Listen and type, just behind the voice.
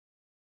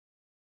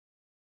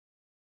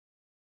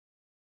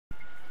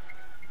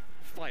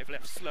5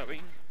 left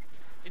slowing,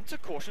 into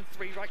caution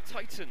 3 right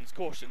tightens,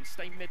 caution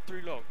stay mid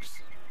through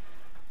logs.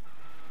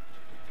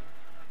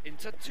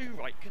 Into 2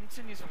 right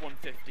continues for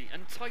 150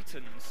 and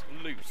tightens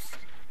loose.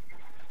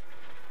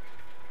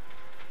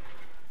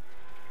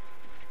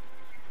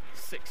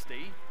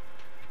 60.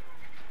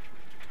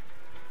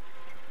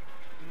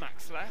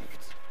 Max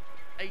left,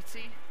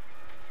 80.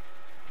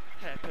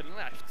 Hairpin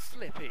left,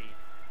 slippy.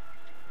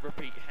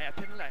 Repeat,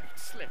 hairpin left,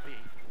 slippy.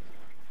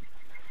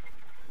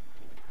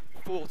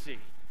 40.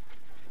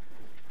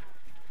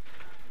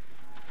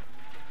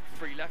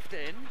 3 left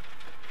in.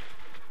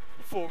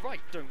 4 right,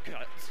 don't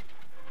cut.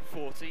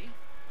 40.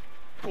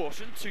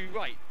 Caution, 2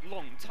 right,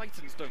 long,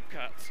 tightens, don't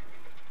cut.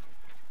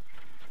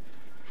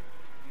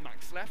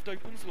 Max left,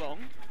 opens long.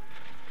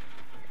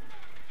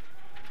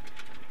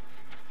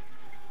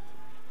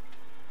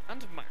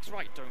 And max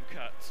right, don't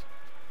cut.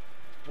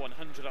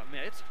 100 up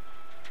mid.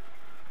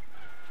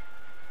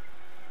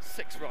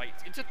 6 right,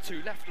 into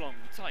 2 left long,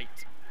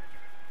 tight.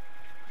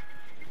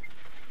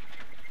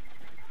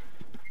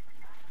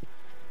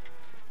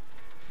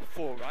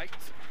 4 right.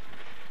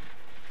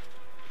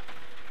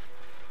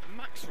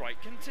 Max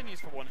right continues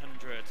for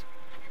 100.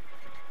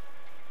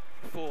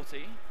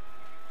 40.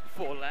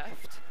 4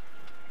 left.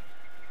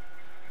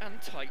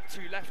 And tight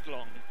 2 left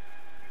long.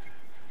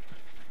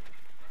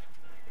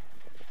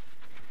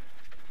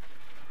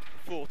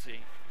 40.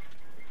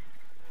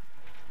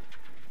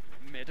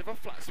 Mid of a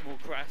flat small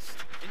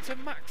crest into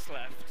max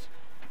left.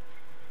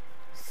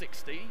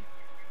 60.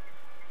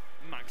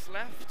 Max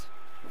left.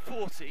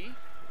 40.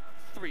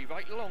 3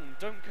 right long,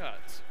 don't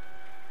cut.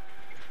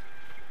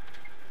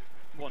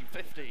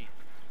 150.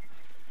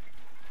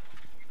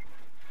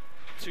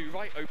 2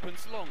 right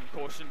opens long,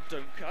 caution,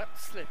 don't cut,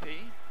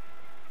 slippy.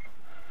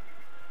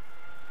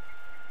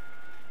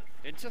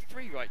 Into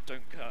 3 right,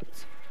 don't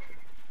cut.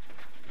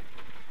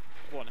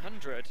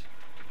 100.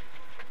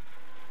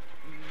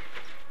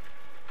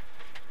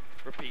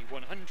 Repeat,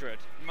 100.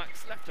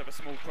 Max left of a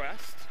small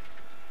crest.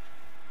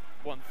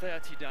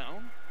 130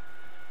 down.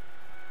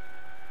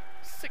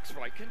 6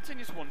 right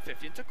continues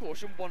 150 into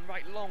caution, 1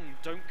 right long,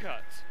 don't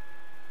cut.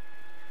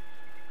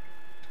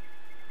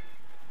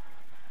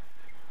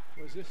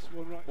 What is this?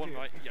 1 right? 1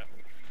 right, yeah.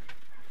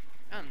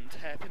 And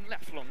hairpin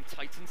left long,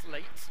 tightens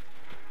late.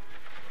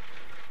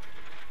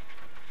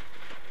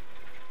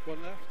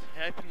 1 left?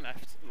 Hairpin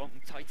left, long,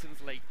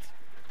 tightens late.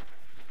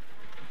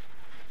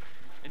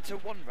 Into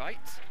 1 right.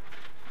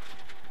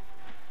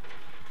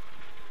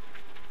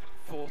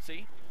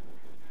 40.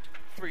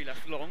 3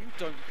 left long,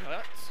 don't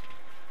cut.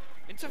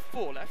 Into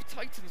 4 left,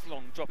 tightens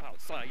long, drop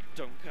outside,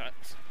 don't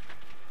cut.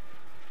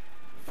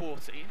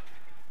 40.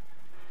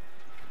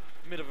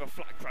 Mid of a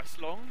flat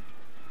crest long.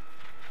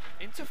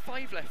 Into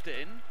 5 left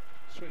in.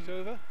 Straight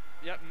over?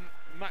 Yep,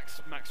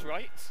 max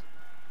right.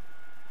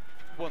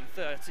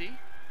 130.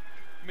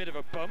 Mid of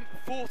a bump.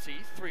 40,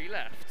 3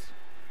 left.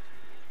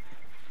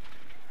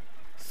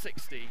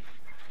 60.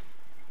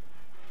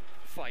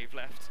 5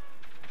 left.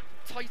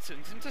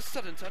 Tightens into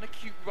sudden turn,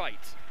 acute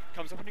right.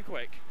 Comes up on you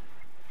quick.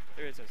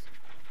 Here it is.